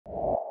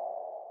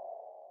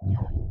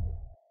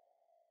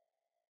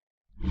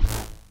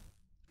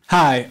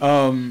Hi,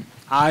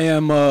 I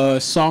am a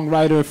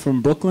songwriter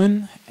from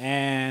Brooklyn,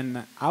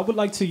 and I would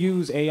like to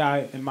use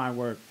AI in my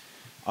work.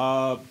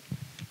 Uh,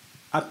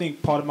 I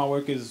think part of my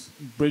work is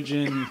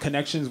bridging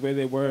connections where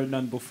there were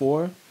none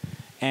before.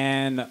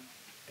 And,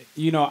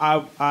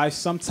 I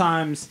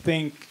sometimes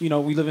think, we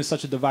live in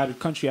such a divided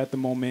country at the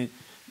moment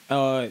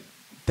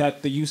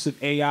that the use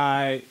of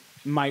AI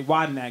might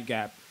widen that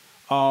gap.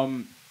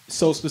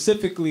 So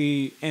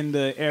specifically in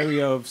the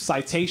area of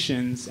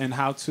citations and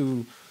how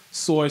to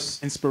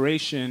source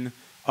inspiration,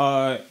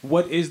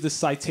 what is the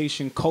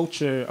citation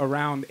culture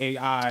around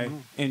AI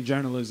in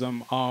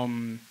journalism?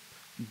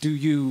 Do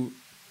you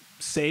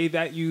say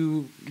that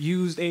you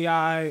used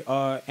AI,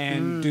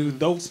 and do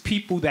those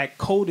people that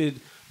coded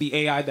the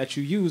AI that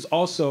you use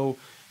also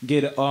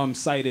get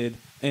cited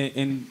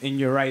in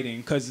your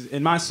writing? Because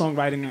in my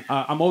songwriting,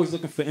 I'm always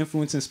looking for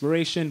influence,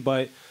 inspiration,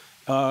 but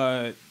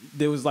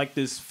there was like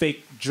this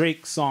fake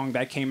Drake song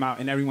that came out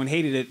and everyone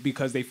hated it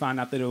because they found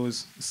out that it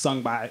was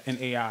sung by an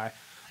AI.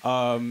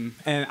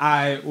 And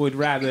I would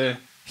rather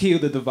heal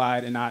the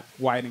divide and not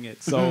widen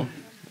it. So,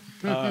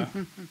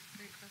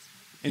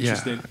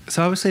 interested. Yeah.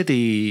 So I would say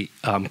the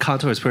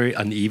contour is very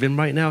uneven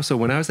right now. So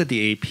when I was at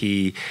the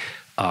AP,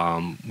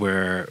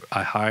 where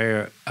I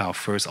hired our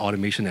first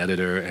automation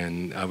editor,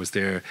 and I was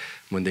there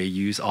when they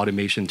use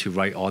automation to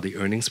write all the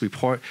earnings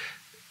report,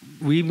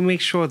 we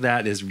make sure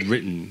that is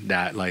written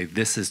that like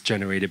this is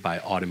generated by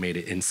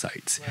automated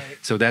insights. Right.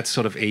 So that's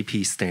sort of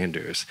AP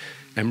standards.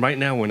 And right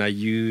now when I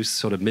use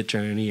sort of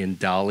Midjourney and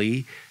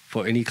DALL-E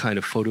for any kind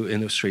of photo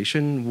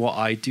illustration, what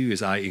I do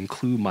is I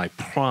include my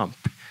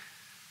prompt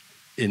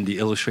in the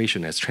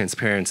illustration as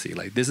transparency.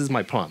 Like, this is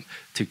my prompt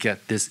to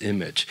get this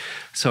image.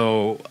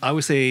 So I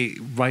would say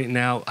right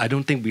now, I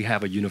don't think we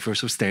have a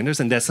universal standards,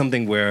 and that's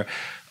something where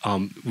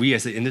we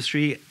as an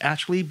industry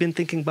actually been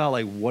thinking about,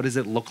 like, what does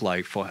it look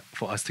like for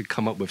us to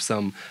come up with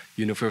some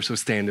universal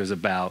standards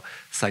about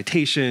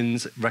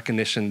citations,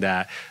 recognition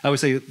that, I would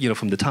say,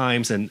 from the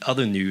Times and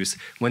other news,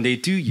 when they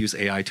do use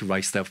AI to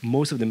write stuff,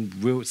 most of them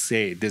will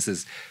say this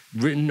is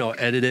written or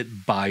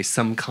edited by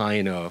some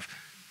kind of,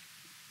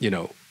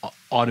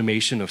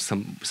 automation of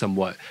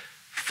somewhat.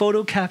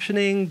 Photo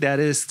captioning, that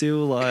is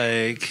still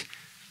like,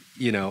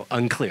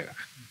 unclear.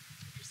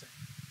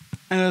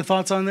 Any other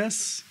thoughts on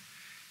this?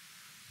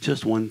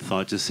 Just one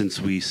thought, just since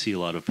we see a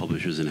lot of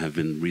publishers and have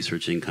been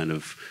researching kind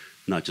of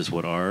not just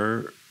what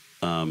our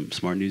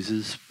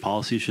SmartNews'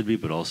 policy should be,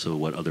 but also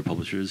what other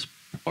publishers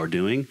are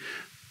doing.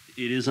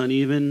 It is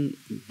uneven,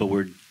 but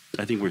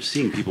I think we're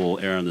seeing people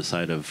err on the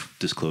side of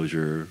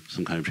disclosure,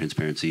 some kind of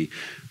transparency.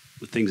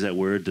 The things that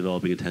we're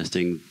developing and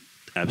testing,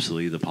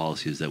 absolutely the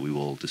policy is that we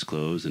will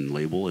disclose and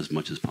label as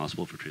much as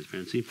possible for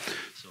transparency.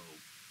 So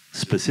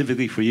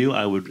specifically for you,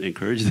 I would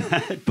encourage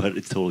that, but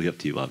it's totally up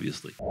to you,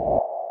 obviously.